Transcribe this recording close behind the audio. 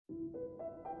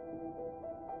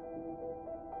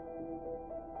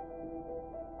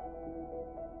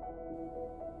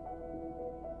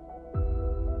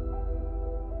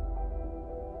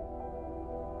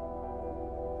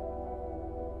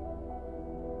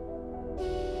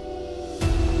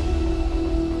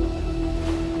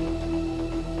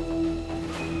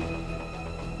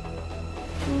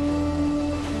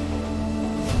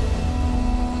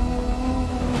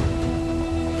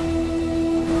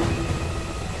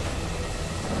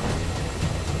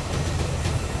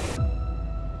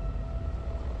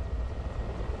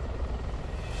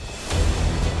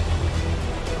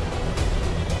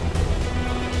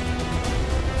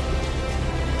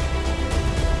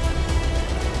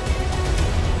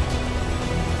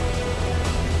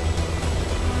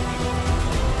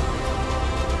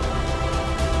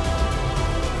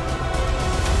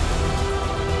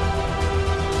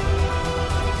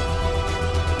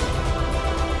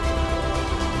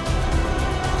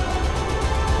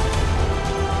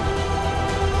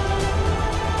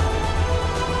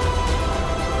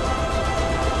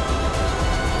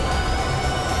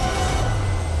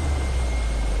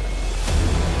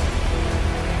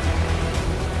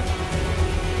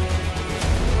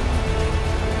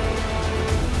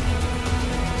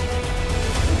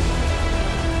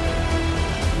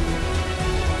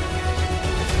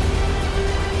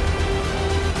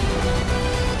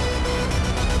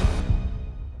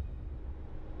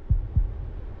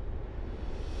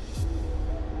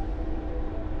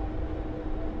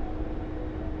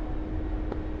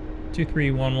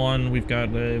2311, we've got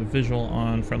a visual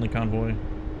on friendly convoy.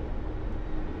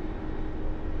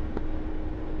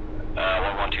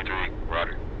 1123,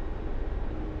 roger.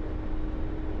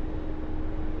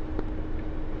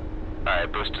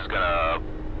 Alright, boost is gonna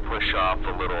push off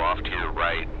a little off to your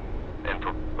right in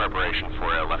preparation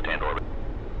for a left-hand orbit.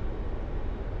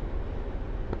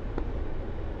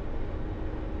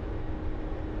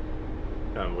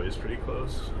 Convoy's pretty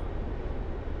close.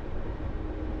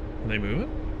 Are they moving?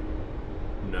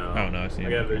 No. Oh, no, I see. I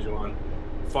got a visual on.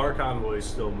 Far convoy's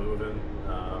still moving.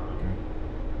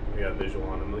 I got a visual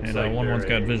on them. Looks And like one's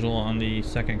got visual on the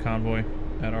second convoy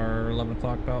at our 11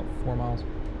 o'clock, about 4 miles.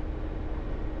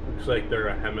 Looks like they're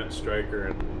a Hemet striker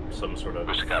and some sort of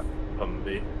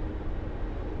Humvee.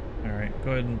 Alright,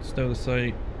 go ahead and stow the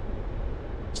sight.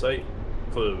 Sight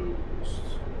closed.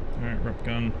 Alright, rep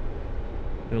gun.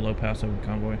 Do a low pass over the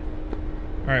convoy.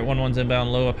 Alright, 1-1's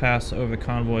inbound, low pass over the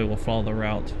convoy. We'll follow the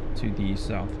route to the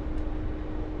south.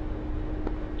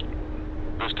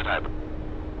 Boosted hyper.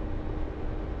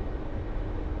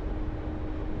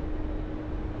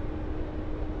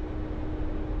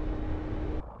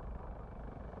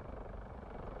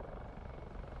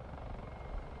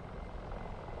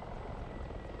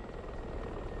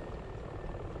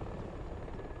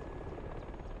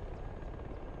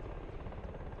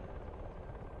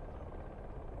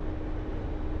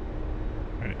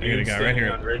 I got a guy right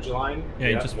here. On ridge line. Yeah,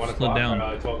 he just slid down.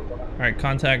 Alright,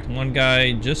 contact. One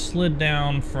guy just slid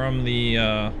down from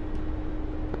the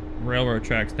railroad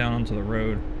tracks down onto the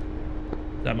road.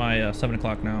 It's at my 7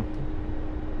 o'clock now.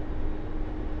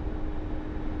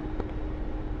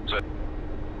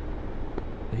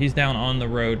 He's down on the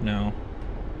road now.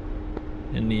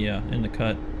 In the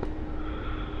cut.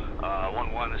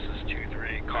 1-1, this is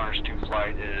 2-3. Cars 2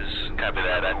 flight is... Copy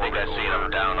that. I think I see him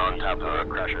down on top of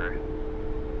the crusher.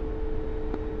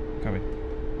 Copy.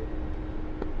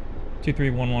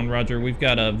 2311, roger. We've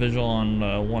got a visual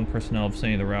on 1 personnel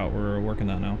vicinity of the route. We're working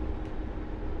that now.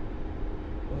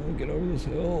 Oh, get over this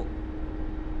hill.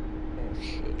 Oh,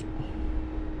 shit.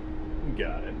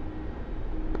 Got it.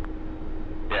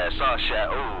 Yeah, I saw a shot.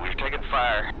 Oh, we're taking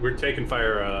fire. We're taking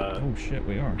fire, oh, shit,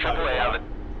 we are. Triple A on it.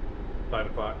 5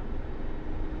 o'clock.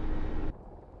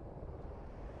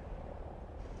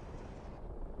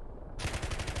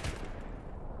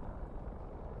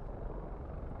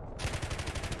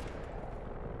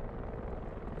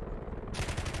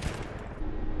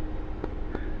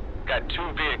 Got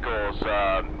 2 vehicles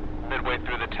midway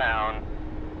through the town.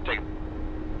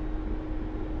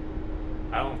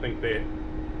 I don't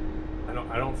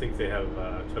think they have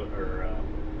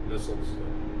missiles.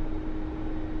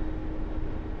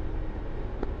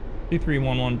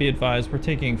 2311, be advised, we're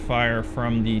taking fire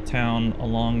from the town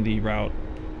along the route.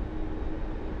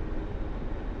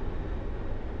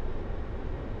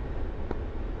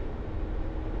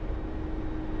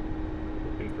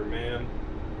 Looking for man.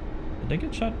 Did they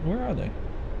get shot? Where are they?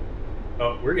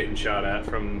 Oh, we're getting shot at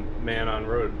from man on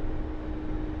road.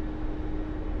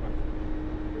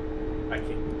 I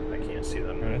can't see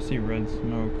them. Alright, I see red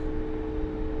smoke.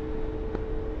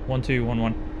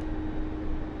 1211.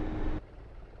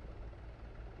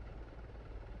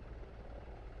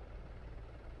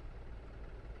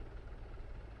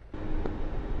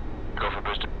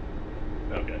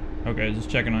 Okay, just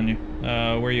checking on you.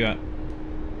 Where are you at?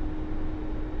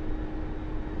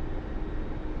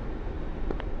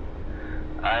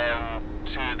 I am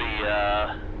to the,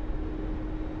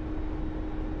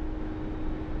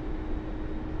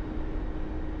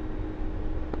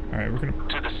 Alright, we're gonna...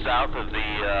 to the south of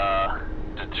the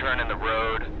turn in the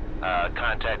road,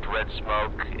 contact red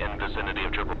smoke in vicinity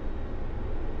of triple.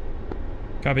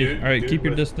 Copy. Alright, keep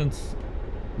your distance.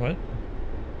 What?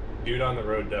 Dude on the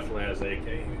road definitely has AK.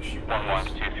 Shoot.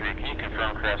 1123, can you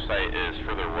confirm crash site is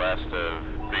further west of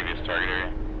previous target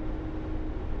area?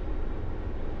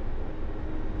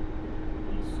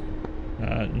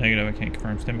 Negative, I can't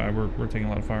confirm. Stand by, we're taking a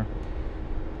lot of fire.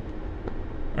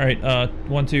 Alright,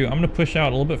 1-2, I'm gonna push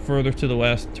out a little bit further to the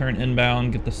west, turn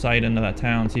inbound, get the sight into that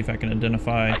town, see if I can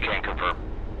identify. I can't confirm.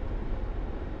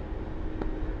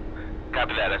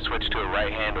 Copy that, I switched to a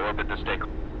right-hand orbit this day.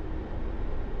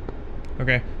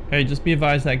 Okay, hey, just be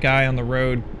advised that guy on the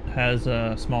road has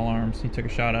small arms. He took a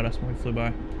shot at us when we flew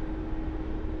by.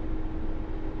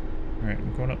 Alright,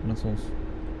 I'm going up missiles.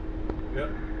 Yep.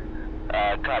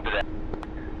 Copy that.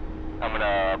 I'm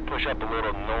gonna push up a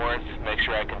little north, make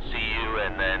sure I can see you,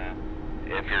 and then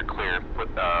if you're clear,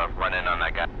 run in on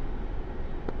that guy.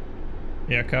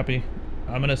 Yeah, copy.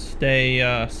 I'm gonna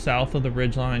stay south of the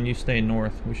ridgeline, you stay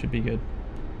north. We should be good.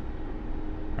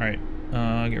 Alright,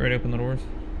 get ready to open the doors.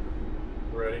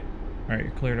 Ready. Alright,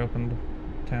 you're cleared open.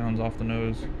 Town's off the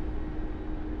nose.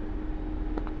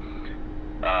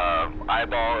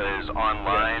 Eyeball is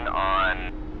online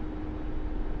on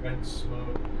Red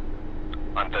smoke.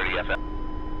 on 30 FM.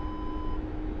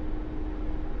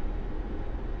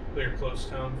 Clear close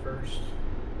town first.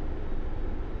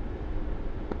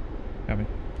 Copy.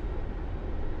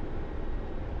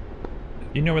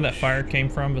 You know where that fire came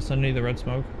from, vicinity of the red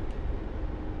smoke?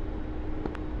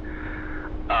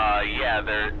 Yeah,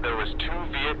 there was 2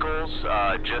 vehicles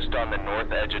just on the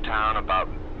north edge of town, about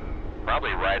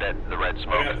probably right at the red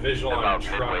smoke. I got visual on about a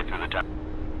truck. midway through the town.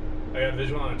 I got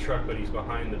visual on a truck, but he's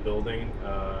behind the building.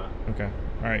 Okay.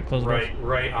 Alright, close the doors.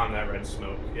 Right on that red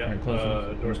smoke. Yeah. Alright,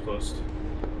 close doors closed.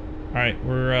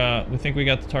 Alright, we think we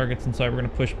got the targets inside. We're gonna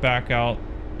push back out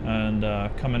and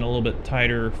come in a little bit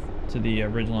tighter to the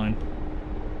ridgeline.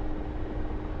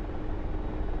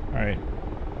 Alright.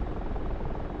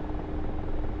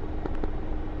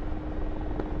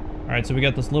 Alright, so we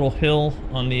got this little hill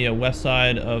on the west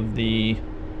side of the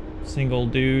single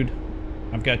dude.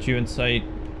 I've got you in sight.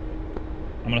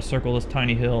 I'm gonna circle this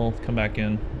tiny hill, come back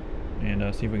in,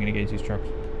 and see if we can engage these trucks.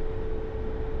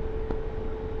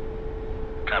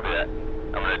 Copy that.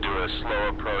 I'm gonna do a slow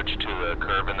approach to the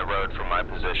curve in the road from my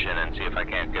position and see if I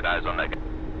can't get eyes on that guy.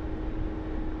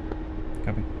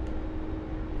 Copy.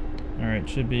 Alright,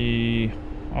 should be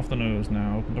off the nose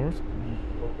now. Open doors?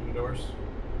 Open doors.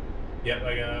 Yep,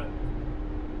 I got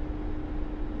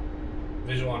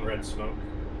visual on red smoke.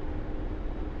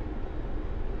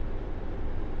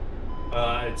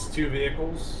 It's 2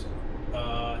 vehicles.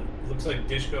 Looks like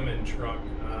dishcom and truck.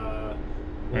 A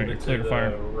little bit to the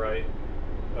fire. Right.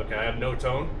 Okay, I have no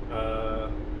tone.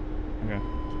 Okay.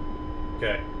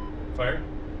 Okay. Fire.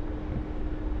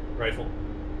 Rifle.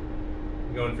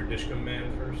 I'm going for dishcom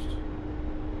man first.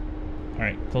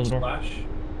 Alright, close the door. Splash.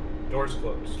 Door's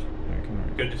closed. Alright, come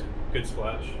on. Good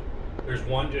splash. There's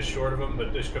one just short of him,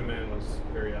 but dishcom man was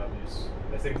very obvious.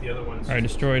 I think the other one's... Alright,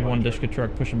 destroyed one Dishka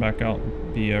truck, pushing back out,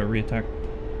 the re-attack.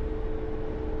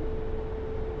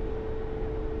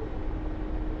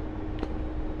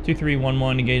 Two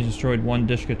 311 engaged, destroyed one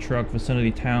Dishka truck,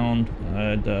 vicinity town,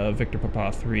 at Victor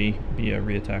Papa 3, be a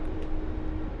re-attack.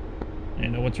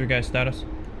 And what's your guys' status?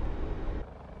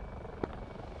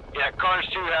 Yeah, Cars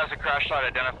 2 has a crash site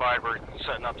identified. We're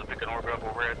setting up to pick an orbit up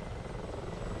overhead.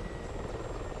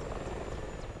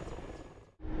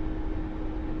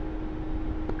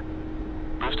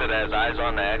 Boosted has eyes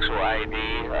on the actual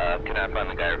IED. Can I find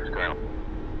the guy who's colonel?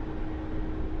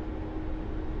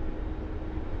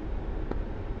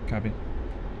 Copy.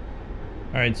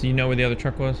 Alright, so you know where the other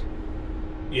truck was?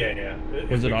 Yeah.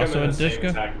 Was it also a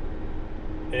Dishka?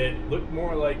 It looked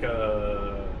more like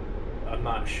a... I'm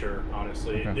not sure,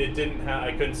 honestly. Okay. It didn't have...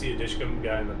 I couldn't see a Dishcom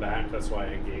guy in the back. That's why I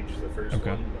engaged the first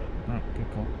one. But oh, good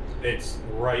call. it's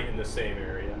right in the same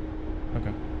area.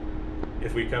 Okay.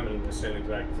 If we come in the same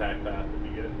exact attack path, it'd be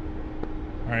good.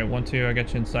 Alright, 1-2, I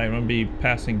got you in sight. I'm going to be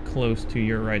passing close to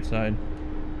your right side.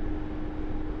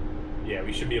 Yeah,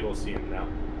 we should be able to see him now.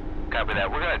 Copy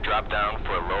that. We're going to drop down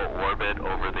for a low orbit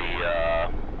over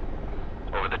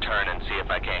the turn and see if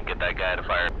I can't get that guy to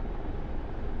fire.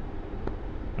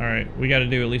 Alright, we got to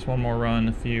do at least one more run.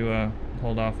 If you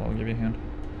hold off, I'll give you a hand.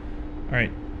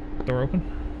 Alright, door open.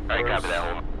 Alright, copy that.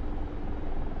 Hold on.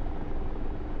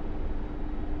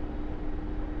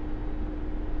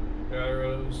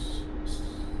 Gyros.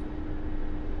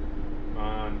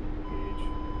 On page.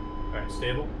 Alright,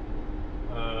 stable.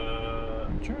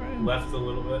 I'm trying. Left a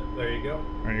little bit. There you go.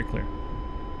 Alright, you're clear.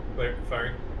 Clear.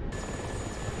 Firing.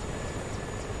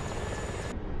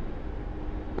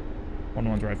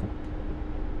 1-1's rifle.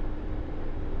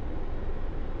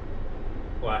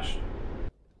 Flash.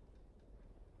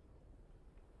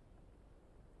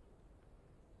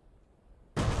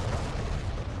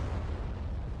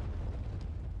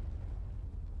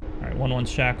 Alright, 1-1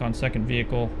 shack on second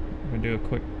vehicle. We're gonna do a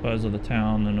quick buzz of the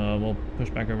town, and we'll push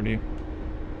back over to you.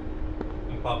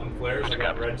 I'm popping flares. I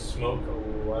got red smoke.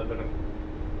 11.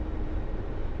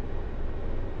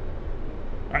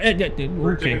 Alright,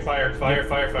 We're taking fire.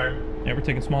 Yeah, we're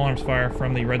taking small arms fire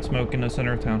from the red smoke in the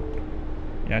center of town.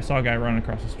 Yeah, I saw a guy running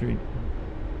across the street.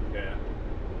 Yeah.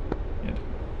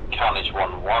 Carnage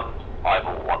 1-1,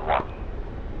 Eyeball 1-1.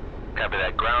 Copy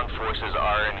that. Ground forces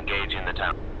are engaging the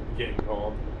town. Getting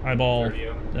called. Eyeball,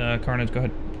 Carnage, go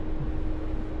ahead.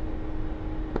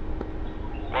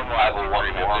 1-1, Eyeball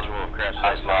 1-1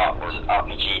 has marked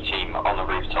RPG team on the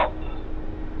rooftop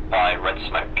by red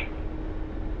smoke.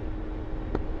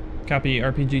 Copy,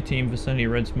 RPG team, vicinity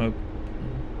red smoke.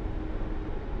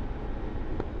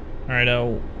 Alright,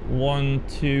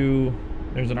 1-2,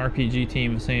 there's an RPG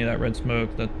team vicinity of that red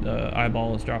smoke. That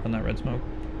Eyeball is dropping that red smoke.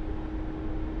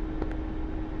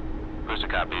 Booster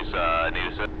copies,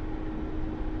 need assist.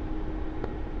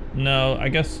 No, I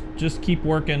guess just keep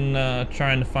working,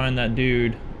 trying to find that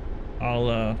dude.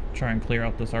 I'll try and clear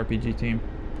out this RPG team.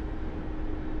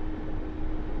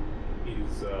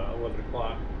 He's 11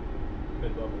 o'clock,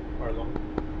 mid-level, R-level.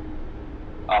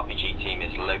 RPG team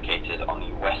is located on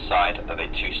the west side of a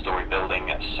 2-story building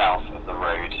south of the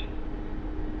road.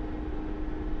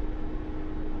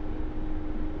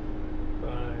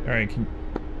 Alright,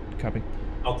 copy.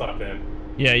 I'll talk to him.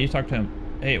 Yeah, you talk to him.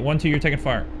 Hey, 1-2, you're taking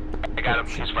fire. I got him,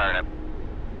 he's firing up.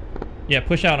 Yeah,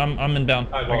 push out, I'm inbound.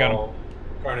 Eyeball, I got him.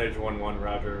 Carnage 1-1,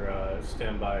 roger,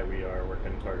 stand by, we are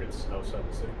working targets outside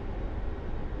the city.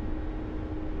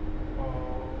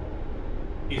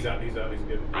 He's out, he's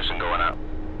good. Boosting going out.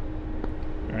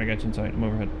 Alright, I got you in sight, I'm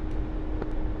overhead.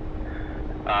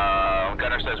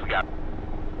 Gunner says we got.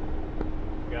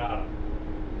 Got him.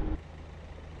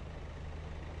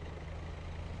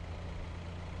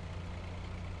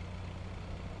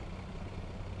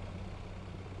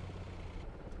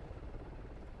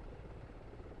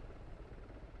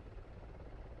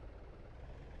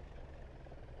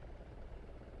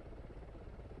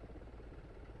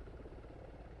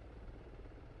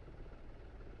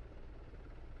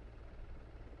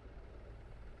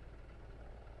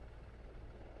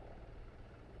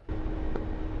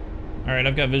 Alright,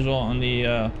 I've got visual on the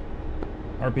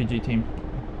RPG team.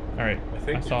 Alright, I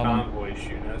think I saw the them. convoy's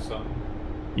shooting at something.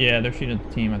 Yeah, they're shooting at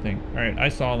the team, I think. Alright, I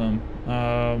saw them.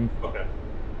 Okay.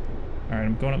 Alright,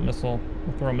 I'm going up missile.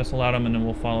 We'll throw a missile at them and then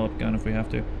we'll follow up gun if we have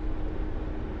to.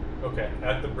 Okay,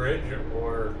 at the bridge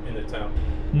or in the town?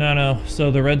 No,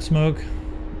 so the red smoke,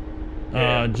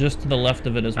 Yeah. just to the left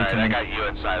of it as we come in. Alright, I got you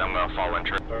inside, I'm gonna fall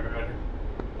into it.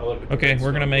 Okay,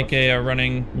 we're gonna make a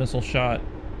running missile shot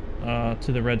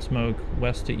to the red smoke,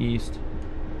 west to east.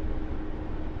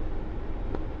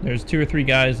 There's 2 or 3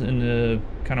 guys in the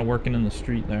kind of working in the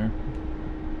street there.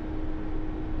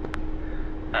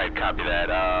 Alright, copy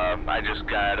that. I just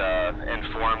got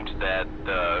informed that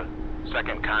the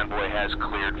second convoy has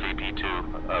cleared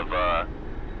VP2 of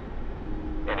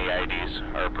any IDs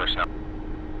or personnel.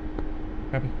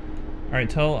 Copy. Alright,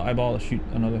 tell Eyeball to shoot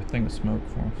another thing of smoke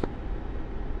for us.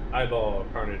 Eyeball,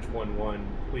 Carnage 1-1,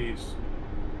 please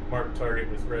mark target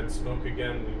with red smoke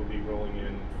again. We will be rolling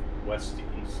in west to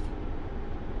east.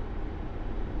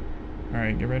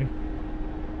 Alright, get ready.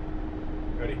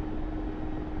 Ready?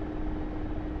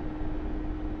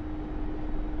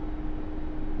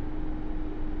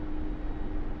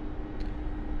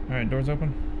 Alright, doors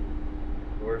open.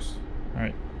 Doors.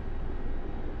 Alright.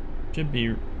 Should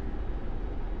be...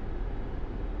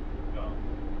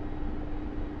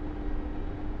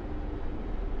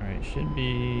 Alright, should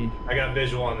be... I got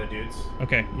visual on the dudes.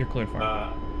 Okay, you're clear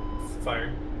fire.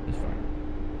 Firing. It's fire.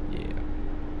 Yeah.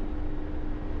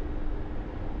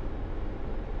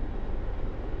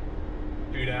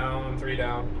 Two down, 3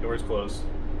 down. Doors closed.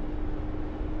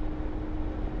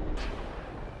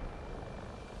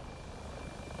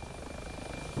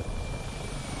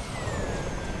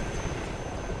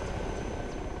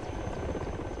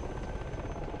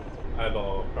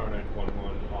 Eyeball, Carnage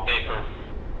 1-1 off. Paper.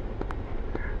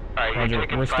 Alright, Roger, you're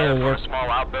taking we're fire still from work- a small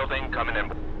outbuilding coming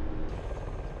in.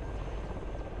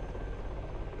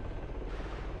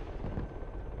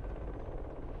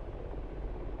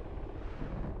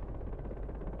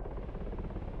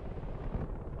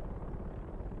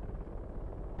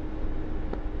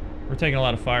 We're taking a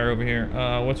lot of fire over here.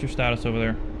 What's your status over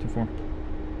there, 2-4?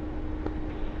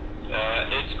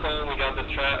 It's cool. We got the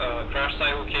crash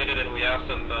site located, and we have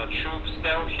some troops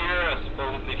down here,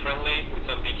 supposedly friendly, with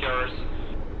some BKRs.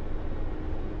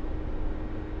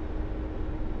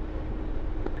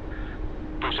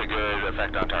 Push a good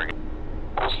effect on target.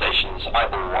 All stations,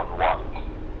 either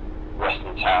 1-1.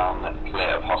 Western town,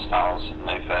 clear of hostiles,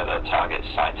 no further targets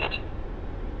sighted.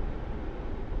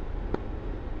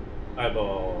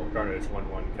 Eyeball, Carnage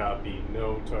 1-1, copy.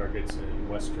 No targets in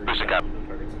Western Push a town. No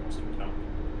targets in Western town.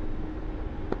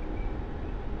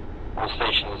 All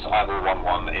stations, either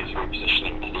 1-1 is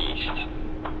repositioning to the east.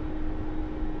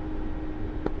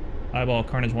 Eyeball,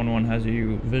 Carnage 1-1 has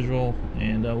you visual,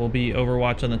 and we'll be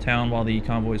overwatch on the town while the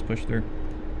convoys push through.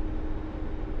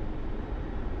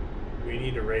 We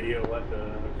need to radio let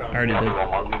the convoy. I already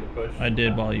did. Push. I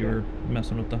did while you were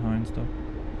messing with the Hind stuff.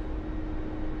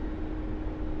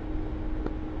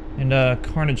 And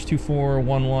Carnage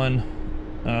 2-4-1-1,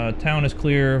 town is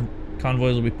clear.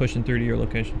 Convoys will be pushing through to your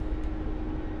location.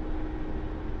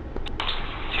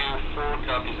 2-4,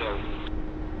 copy zone.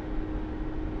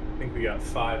 I think we got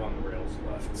 5 on the rails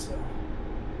left, so.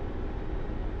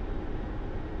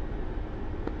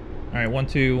 Alright,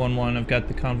 1-2-1-1. I've got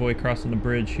the convoy crossing the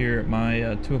bridge here at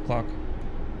my 2 o'clock.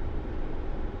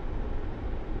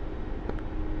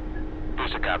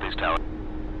 Push a copies, tower.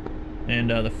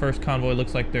 And the first convoy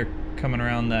looks like they're coming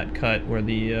around that cut where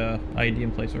the IED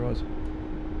emplacer was.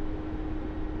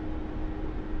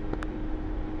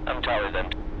 I'm tower then.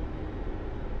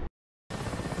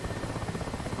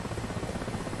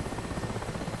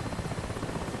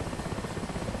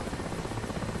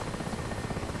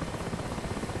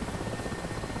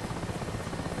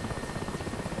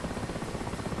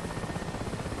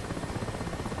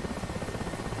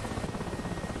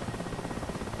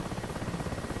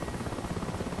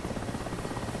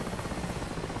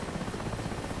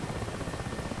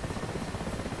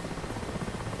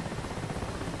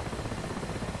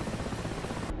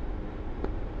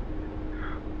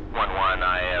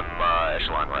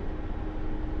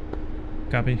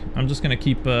 Copy. I'm just gonna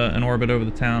keep an orbit over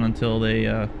the town until they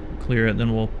clear it.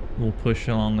 Then we'll push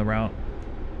along the route.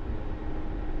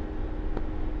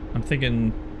 I'm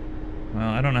thinking, well,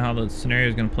 I don't know how the scenario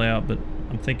is gonna play out, but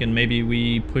I'm thinking maybe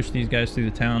we push these guys through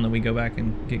the town, then we go back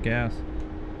and get gas.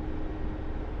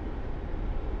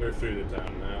 They're through the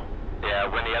town now. Yeah,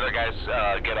 when the other guys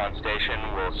get on station,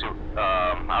 we'll see.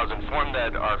 I was informed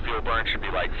that our fuel burn should be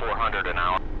like 400 an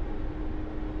hour.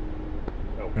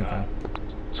 Oh, God. Okay.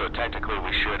 So technically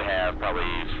we should have probably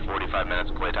 45 minutes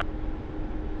of playtime.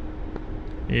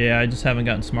 Yeah, I just haven't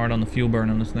gotten smart on the fuel burn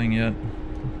on this thing yet.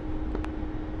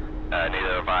 Neither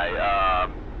have I.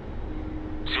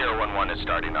 011 is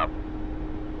starting up.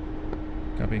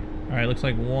 Copy. Alright, looks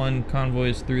like one convoy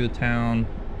is through the town,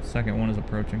 second one is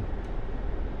approaching.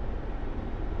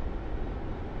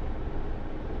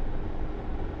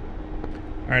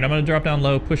 Alright, I'm going to drop down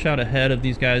low, push out ahead of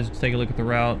these guys, take a look at the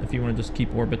route if you want to just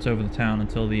keep orbits over the town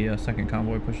until the second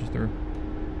convoy pushes through.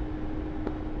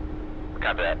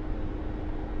 Copy that.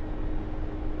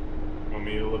 Want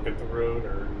me to look at the road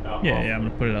or out? Yeah, I'm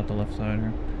going to put it out the left side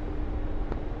here.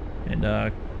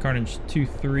 And Carnage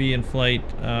 2-3 in flight.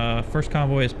 First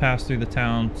convoy has passed through the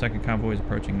town, second convoy is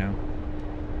approaching now.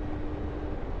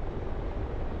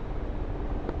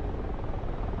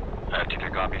 Take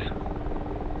your copies.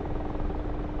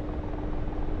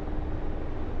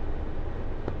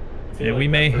 Yeah, we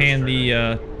may hand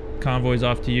the convoys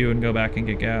off to you and go back and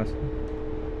get gas.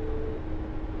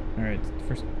 Alright,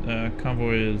 first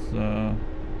convoy is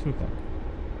 2 o'clock.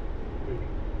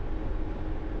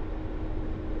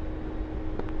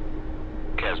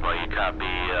 Casmo, you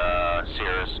copy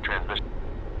Sierra's transmission?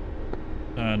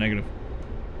 Negative.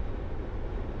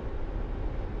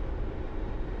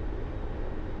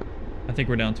 I think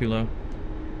we're down too low.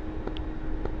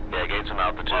 Yeah, gain some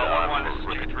altitude. 1-1,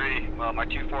 this is 2-3. My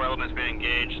 2-4 element's been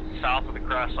engaged south of the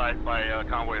crash site by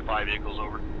convoy of 5 vehicles,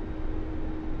 over.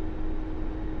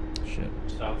 Shit.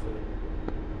 South of it.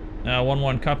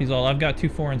 1-1, copies all. I've got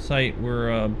 2-4 in sight. We're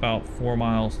about 4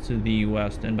 miles to the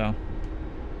west, inbound.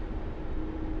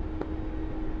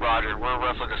 Roger, we're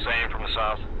roughly the same from the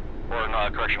south, or no,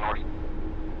 correction, north.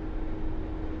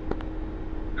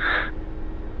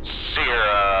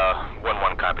 Sierra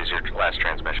 1-1 copies your last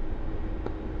transmission.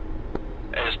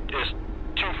 Is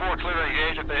 2-4 clear to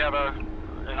engage if they have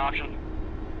an option?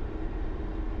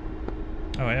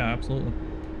 Oh yeah, absolutely.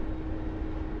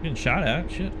 Getting shot at,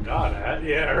 shit. Got at,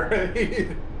 yeah, right.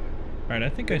 Alright, I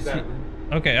think I see...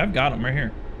 Okay, I've got him right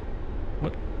here.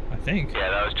 What? I think. Yeah,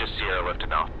 that was just Sierra lifted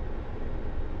now.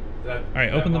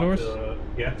 Alright, open the doors?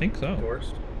 Yeah. I think so.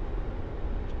 Doors.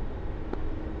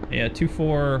 Yeah,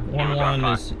 2411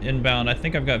 is inbound. I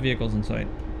think I've got vehicles in sight.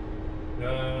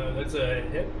 That's a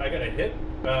hit. I got a hit.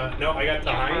 No, I got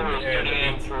the Hind and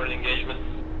a beat for an engagement.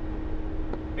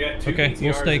 I got two Okay, BTRs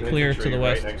we'll stay and clear to infantry the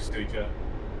west. Right next to each other.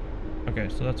 Okay,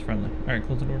 so that's friendly. Alright,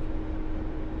 close the door.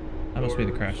 That must be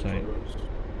the crash site. Closed.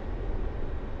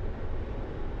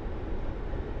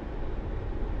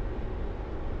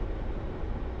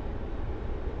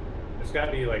 It's got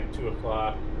to be like 2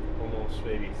 o'clock, almost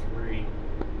maybe 3.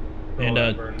 And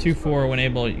 2-4, when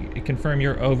able, confirm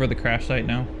you're over the crash site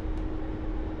now.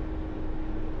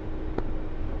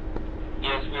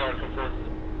 Yes, we are confirmed.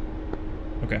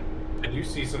 Okay. I do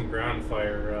see some ground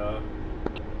fire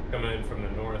coming in from the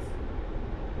north.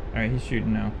 Alright, he's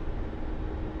shooting now.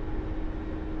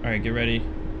 Alright, get ready.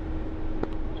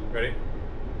 Ready?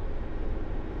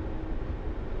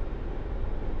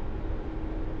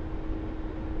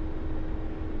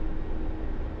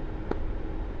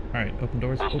 Alright, open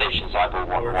doors. All stations, Cyber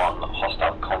 1-1,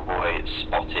 hostile convoy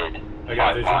spotted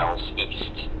 5 miles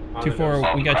east.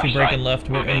 2-4, we got you breaking left.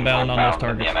 We're inbound on those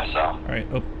targets. MSR.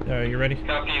 Alright, you ready?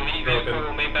 Copy, lead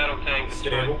vehicle, main battle tank.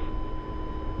 Stable.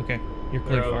 Okay, you're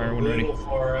cleared fire when ready.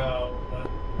 Far out.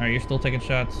 Alright, you're still taking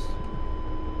shots.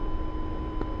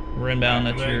 We're inbound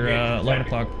at your 11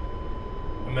 o'clock.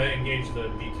 I'm gonna engage the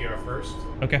BTR first.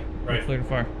 Okay, Right. we're cleared to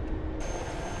fire.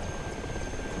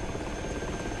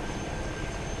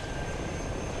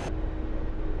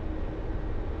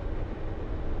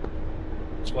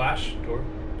 Splash, door.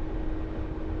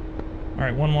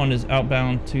 Alright, 1-1 is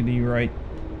outbound to the right.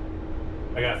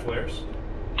 I got flares.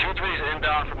 2-3 is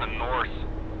inbound from the north.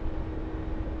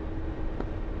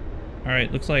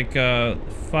 Alright, looks like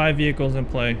 5 vehicles in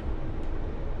play.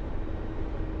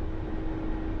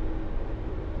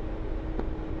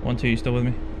 One, two, you still with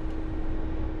me?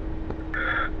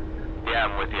 Yeah,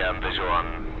 I'm with you. I'm visual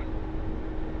on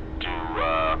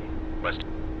to west.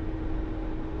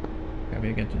 Copy,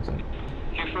 I get you inside.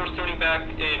 Q4's turning back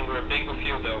in. We're at Bingo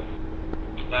Field though.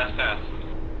 Last pass.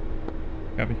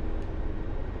 Copy.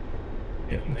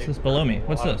 Yeah, what's this below me?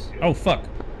 What's this? Oh, fuck.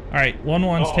 Alright,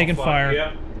 1-1's taking fire.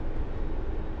 Yeah.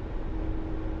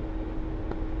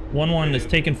 1-1 is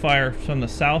taking fire from the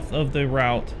south of the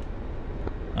route.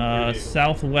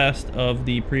 Southwest of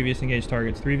the previous engaged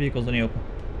targets. 3 vehicles in the open.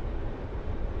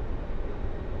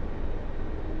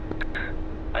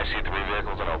 I see 3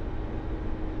 vehicles in open.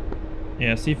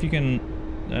 Yeah, see if you can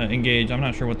engage. I'm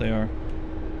not sure what they are.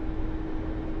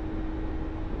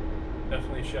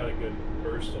 Definitely shot a good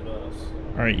burst at us.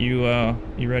 Alright, you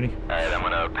ready? Alright, I'm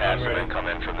gonna pass them ready. and come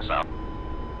in from the south.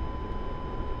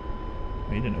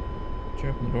 Oh, you didn't open. Did you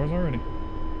open the doors already?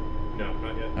 No,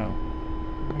 not yet. Oh.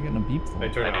 I'm getting a beep for I it.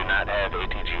 I turned do on. not have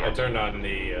ATG. I turned on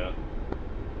the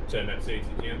 10x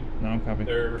ATGM. No, copy.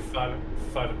 They're 5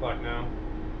 o'clock now.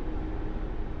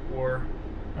 4.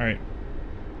 Alright.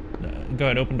 Go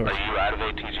ahead, open doors. Are you out of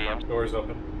ATGM? Doors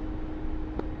open.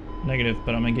 Negative,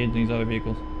 but I'm engaging these other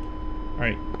vehicles.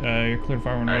 Alright, you're clear to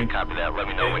fire when ready. Alright, copy that. Let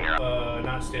me know when you're out.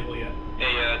 Not stable yet.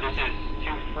 Hey, this is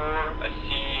Q4. I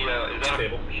see, is that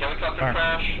Stable. a helicopter Alright.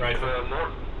 crash? Right.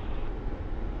 North.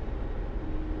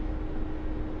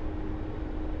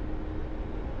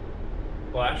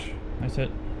 Flash. That's it.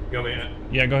 You want me to?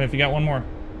 Yeah, go ahead if you got one more.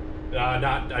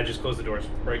 Not. I just closed the doors.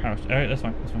 Break. Oh, alright, that's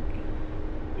fine, that's fine.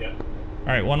 Yeah.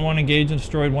 Alright, 1-1 engaged and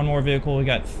destroyed one more vehicle. We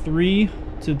got 3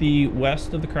 to the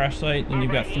west of the crash site, and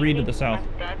you've got 3 to the south.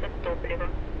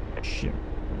 Shit,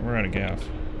 we're out of gas.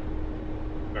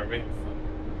 Pardon me?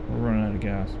 We're running out of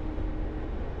gas.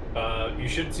 You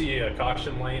should see a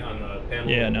caution light on the panel.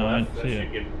 Yeah, on the no, I left. That see should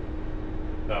it. give...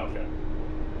 Oh, okay.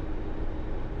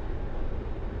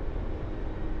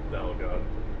 Oh god.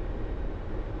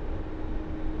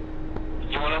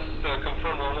 You want us to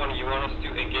confirm 1-1? You want us to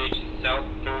engage south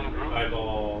third group?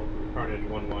 Eyeball Carnage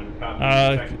 1-1.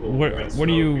 Copy. What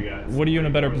are you in a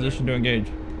better position to engage?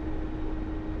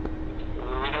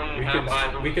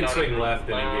 We can swing left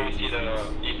and engage see the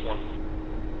east one.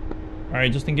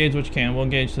 Alright, just engage what you can. We'll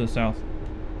engage to the south.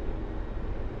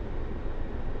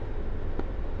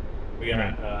 We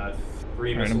got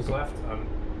 3 Alright, missiles left.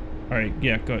 Alright,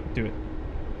 yeah, go ahead, do it.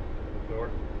 Door.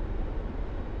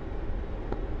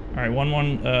 Alright,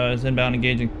 1-1 is inbound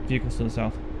engaging vehicles to the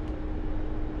south.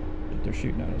 They're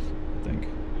shooting at us, I think.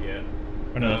 Yeah.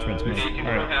 Oh no, that's red smoke.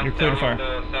 Alright, you're clear to fire.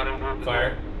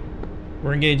 Fire.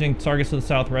 We're engaging targets to the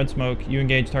south, red smoke. You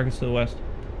engage targets to the west.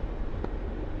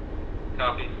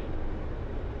 Copy.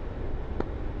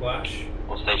 Flash.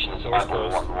 All stations, Doors Eyeball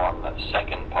closed. 1-1,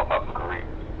 second pop-up group.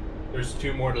 There's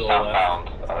 2 more to the left.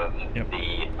 Southbound of Yep.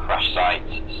 the crash site,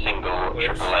 single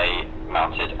Where's- AAA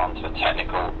mounted onto a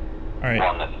technical, Alright,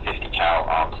 1 50 cal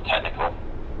armed technical.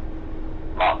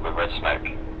 marked with red smoke.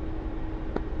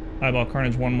 Eyeball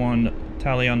Carnage 1-1,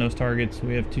 tally on those targets.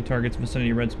 We have 2 targets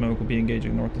vicinity red smoke. We'll be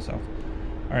engaging north to south.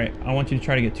 Alright, I want you to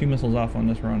try to get 2 missiles off on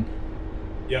this run.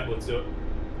 Yeah, let's do it.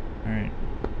 Alright.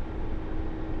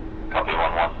 Copy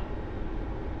 1-1.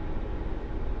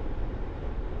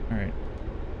 Alright.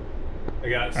 I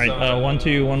got Alright,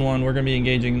 1-2, 1-1. We're going to be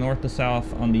engaging north to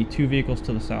south on the 2 vehicles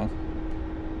to the south.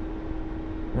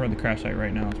 We're at the crash site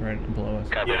right now. It's right below us.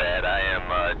 Copy that. I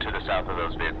am to the south of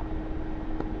those vehicles.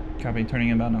 Copy, turning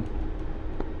inbound now.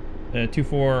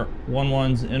 2-4,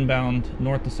 1-1's inbound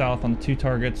north to south on the 2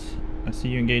 targets. I see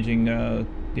you engaging the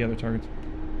other targets.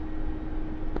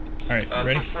 Alright,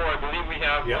 ready? 2-4, I believe we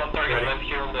have one target left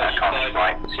here on the Carnage side.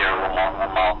 right, 0-1-1,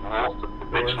 1 mile north of the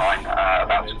ridge line,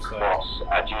 about to cross.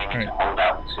 Do you need to hold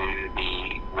out to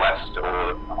the west,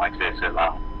 or am I clear to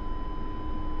that?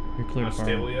 You're clear to Not fire.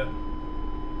 stable yet.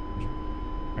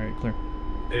 Alright, clear.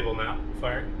 Stable now.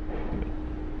 Fire.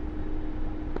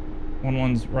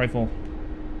 1-1's rifle.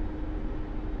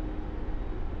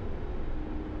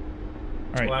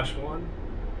 Alright, Flash 1.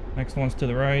 next one's to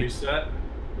the right. Reset.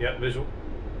 Yep, visual.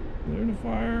 Clear to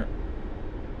fire.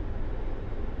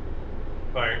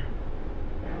 Fire.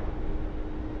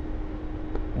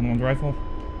 1-1's rifle.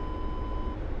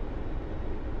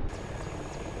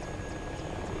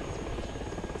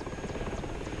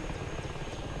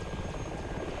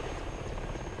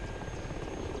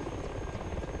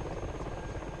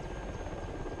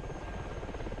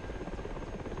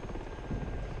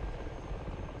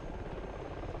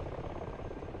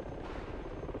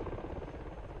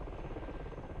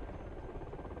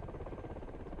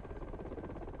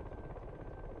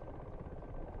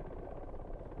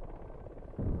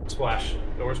 Splash.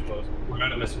 Doors closed. We're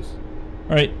out of missiles.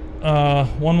 Alright,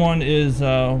 1-1 is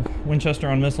Winchester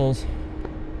on missiles.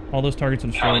 All those targets are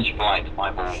destroyed. Challenge flight,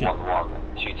 eyeball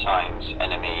 1-1, 2 times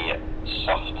enemy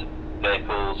soft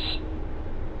vehicles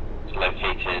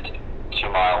located 2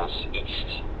 miles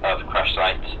east of crash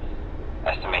site,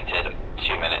 estimated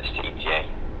 2 minutes to ETA.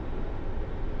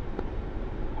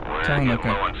 We're Tell him getting okay.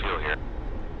 low on fuel here.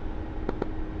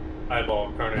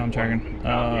 Eyeball. Carnage. I'm tracking.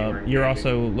 1. You're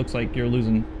also, looks like you're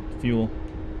losing fuel.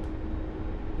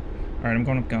 Alright, I'm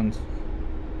going up guns.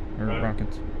 Or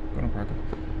rockets. Going up rockets.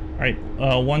 Alright,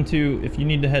 1-2, if you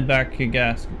need to head back to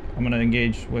gas, I'm going to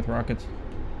engage with rockets.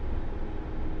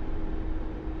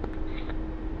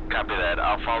 Copy that.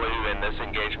 I'll follow you in this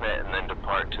engagement and then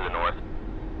depart to the north.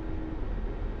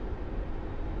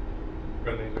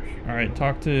 Alright,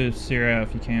 talk to Sierra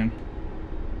if you can.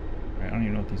 Alright, I don't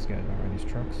even know what these guys are. Are these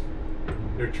trucks?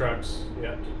 Your trucks.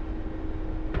 Yep.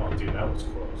 Oh, dude, that was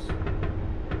close.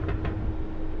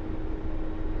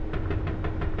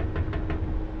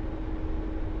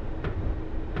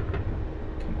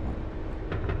 Come on.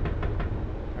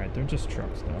 Alright, they're just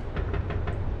trucks though.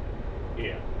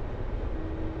 Yeah.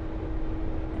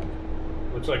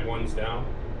 Looks like one's down.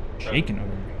 Shaking over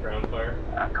here. Ground fire.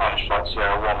 Carnage flight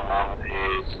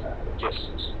 0-1-1 is just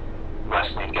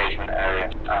west engagement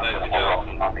area. Hold off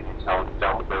on landing until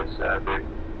dealt with those vehicles.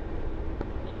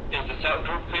 Is the south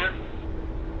group clear?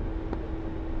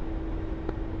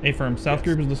 A-firm, south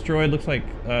group is destroyed. Looks like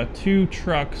 2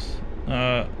 trucks,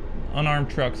 unarmed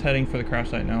trucks heading for the crash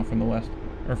site now from the west,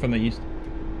 or from the east.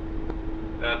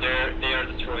 They are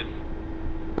destroyed.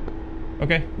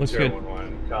 Okay, looks good.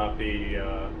 0-1-1. Copy.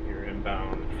 You're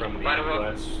inbound from the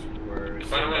west.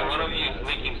 By the way, one of you is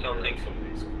leaking something.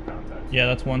 Yeah,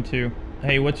 that's 1-2.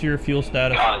 Hey, what's your fuel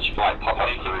status? Carnage flight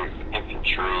pop-up group,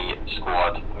 infantry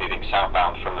squad moving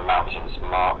southbound from the mountains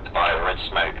marked by red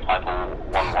smoke. Eyeball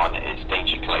 1-1 is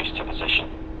danger close to position.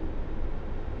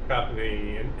 Copy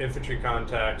the infantry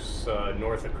contacts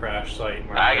north of crash site.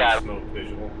 I got smoke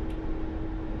visual.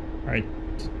 Alright,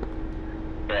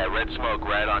 Yeah, red smoke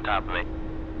right on top of me.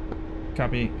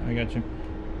 copy. I got you.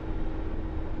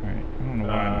 Alright, I don't know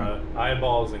why I'm not.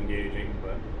 Eyeballs engaging,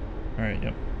 but Alright,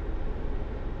 yep.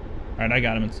 Alright, I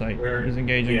got him in sight. He's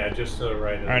engaging. Yeah, just to the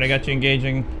right of Alright, I got you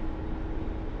engaging.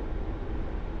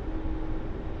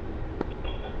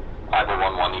 Eyeball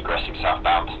 1-1 egressing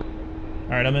southbound.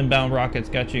 Alright, I'm inbound rockets.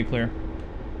 Got you clear.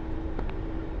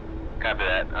 Copy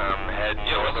that. Heading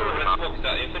Yeah, what's the north. red smoke? Is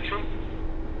that infantry?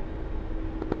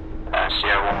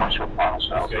 Sierra 1-1 short final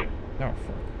shell. Okay. Oh,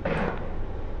 fuck.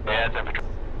 Yeah, it's infantry.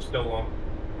 Still long.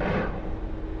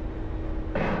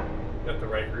 Got the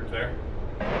right group there.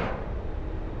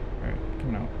 Alright,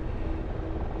 coming out.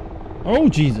 Oh,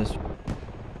 Jesus.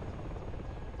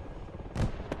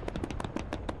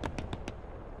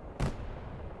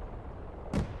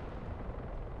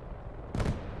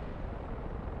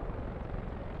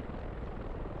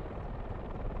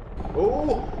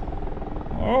 Oh!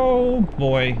 Oh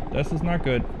boy, this is not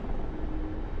good.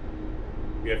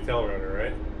 You have tail runner,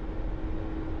 right?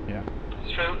 Yeah.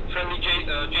 Friendly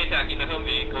JTAC in the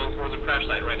Humvee going towards the crash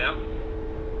site right now.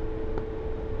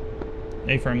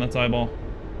 A-firm, that's eyeball.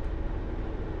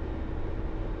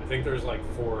 I think there's like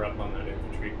 4 up on that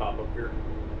infantry pop up here.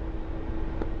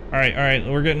 Alright,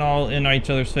 we're getting all in each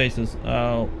other's faces.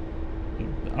 I'm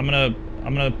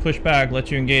gonna push back,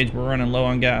 let you engage. We're running low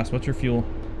on gas. What's your fuel?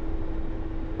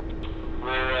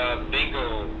 We're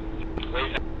bingo.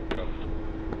 Wait.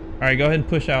 Alright, go ahead and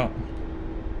push out.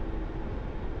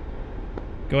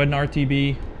 Go ahead and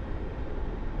RTB.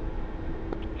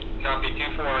 Copy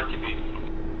 2-4 RTB.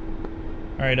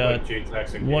 Alright,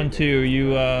 1-2,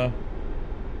 you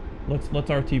let's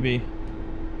RTB.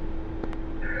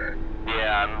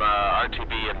 Yeah, I'm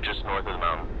RTB. I'm just north of the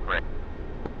mountain. Right.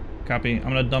 Copy. I'm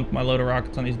gonna dump my load of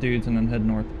rockets on these dudes and then head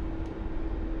north.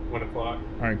 1 o'clock.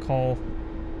 Alright, call.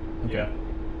 Okay. Yeah.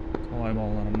 Call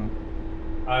eyeball, let them know.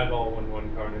 Eyeball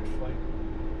 1-1 carnage flight.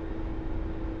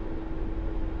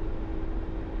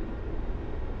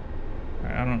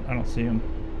 Alright, I don't see him.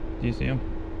 Do you see him?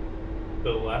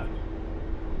 To the left.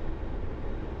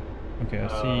 Okay, I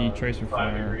see tracer 5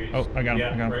 fire. degrees. Oh, I got him.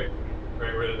 Yeah, I got him.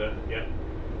 right rid of that. Yeah.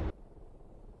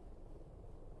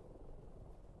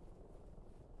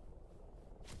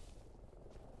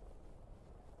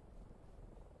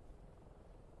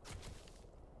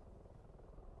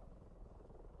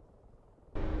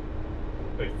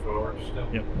 Big 4 still.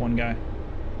 Yep, one guy.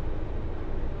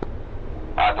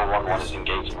 Either 1-1 is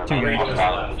engaged in the 2 main range.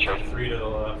 hostile infantry. 3 to the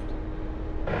left.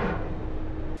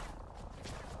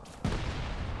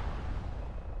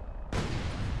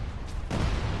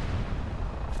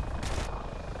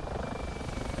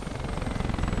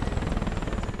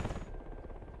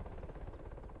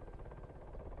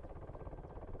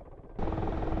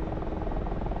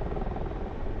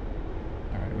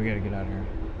 Alright, we gotta get out of here.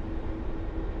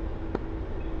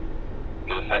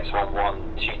 Good effects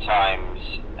 1-1, 2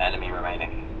 times enemy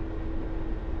remaining.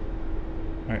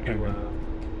 Alright,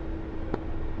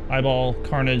 eyeball,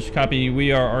 carnage, copy.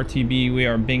 We are RTB, we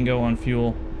are bingo on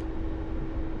fuel.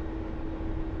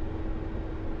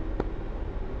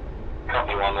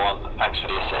 Copy 1-1, thanks for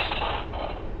the assist.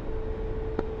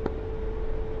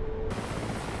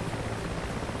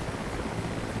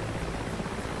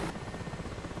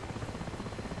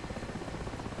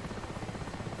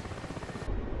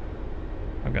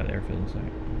 I've got the airfield in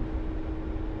sight.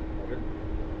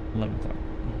 11 o'clock.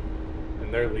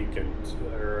 And they're leaking. So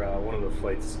they're, one of the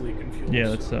flights leaking fuel. Yeah,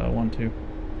 that's 1-2.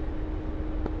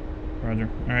 Roger.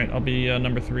 Alright, I'll be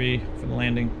number 3 for the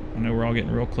landing. I know we're all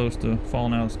getting real close to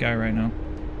falling out of the sky right now.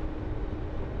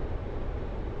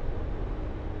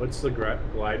 What's the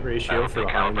glide ratio for the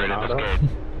Hind and auto? I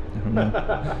don't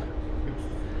know.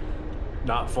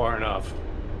 Not far enough.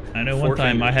 I know one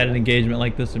time I had an engagement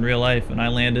like this in real life, and I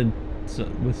landed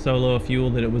with so low a fuel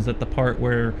that it was at the part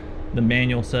where the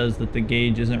manual says that the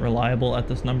gauge isn't reliable at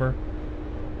this number.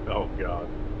 Oh god.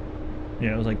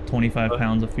 Yeah, it was like 25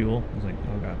 pounds of fuel. I was like,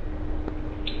 oh god.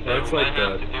 That's we like might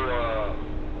have to do a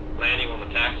landing on the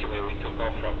taxiway we took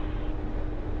off from.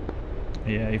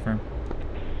 Yeah, A-firm.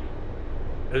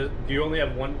 Do you only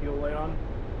have 1 fuel light on?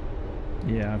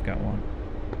 Yeah, I've got one.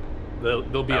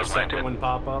 There'll be a second one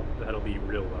pop up. That'll be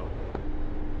real low.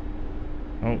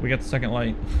 Oh, we got the second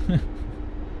light.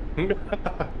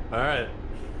 Alright.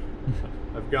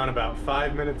 I've gone about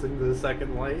 5 minutes into the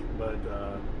second light, but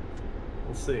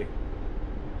we'll see.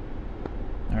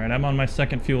 Alright, I'm on my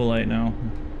second fuel light now.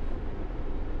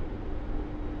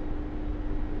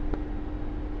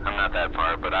 I'm not that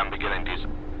far, but I'm beginning to.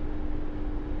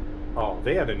 Oh,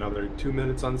 they had another 2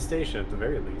 minutes on station at the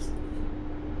very least.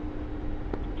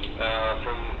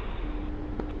 From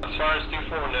as far as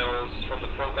 2-4 knows, from the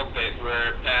front cockpit,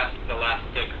 we're past the last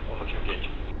tick on the fuel gauge.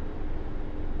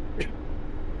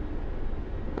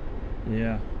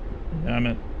 Yeah. I'm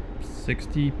at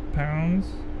 60 pounds?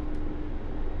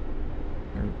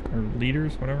 Or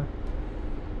liters, whatever.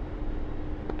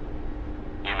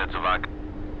 Units of vodka.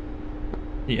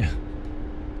 Yeah.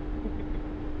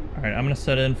 Alright, I'm gonna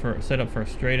set up for a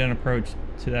straight in approach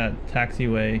to that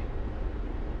taxiway.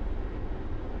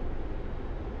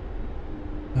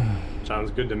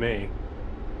 Sounds good to me.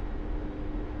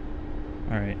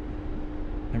 Alright.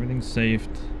 Everything's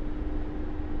saved.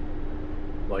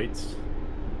 Lights.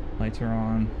 Lights are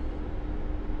on.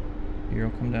 Gear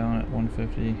will come down at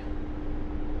 150.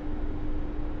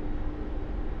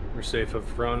 We're safe up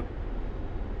front.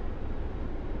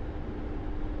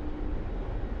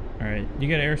 Alright, you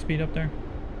got airspeed up there?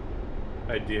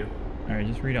 I do. Alright,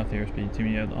 just read out the airspeed to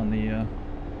me on the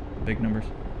big numbers.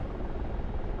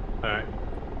 Alright.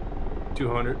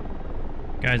 200.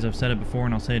 Guys, I've said it before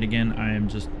and I'll say it again. I am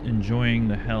just enjoying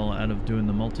the hell out of doing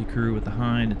the multi-crew with the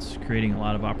Hind. It's creating a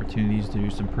lot of opportunities to do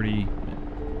some pretty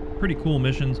cool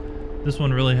missions. This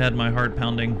one really had my heart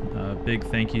pounding. Big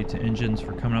thank you to Engines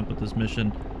for coming up with this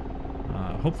mission.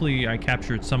 Hopefully I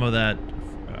captured some of that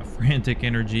frantic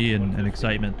energy and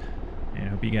excitement, and I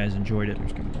hope you guys enjoyed it.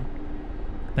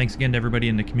 Thanks again to everybody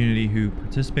in the community who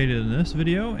participated in this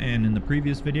video and in the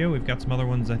previous video. We've got some other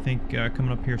ones I think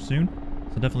coming up here soon,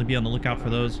 so definitely be on the lookout for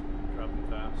those. Dropping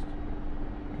fast.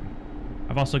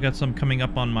 I've also got some coming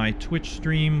up on my Twitch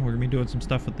stream. We're gonna be doing some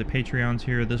stuff with the Patreons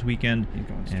here this weekend,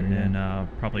 and then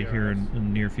probably here in the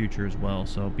near future as well.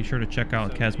 So be sure to check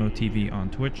out Casmo TV on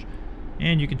Twitch,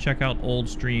 and you can check out old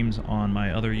streams on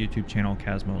my other YouTube channel,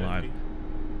 Casmo Live.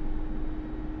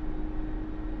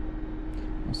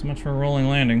 Not so much for a rolling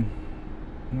landing.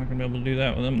 I'm not gonna be able to do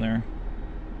that with them there.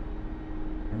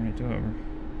 Alright, over.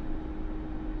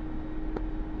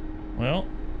 Well,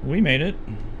 we made it.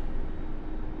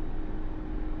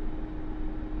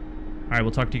 Alright,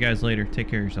 we'll talk to you guys later. Take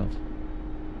care of yourselves.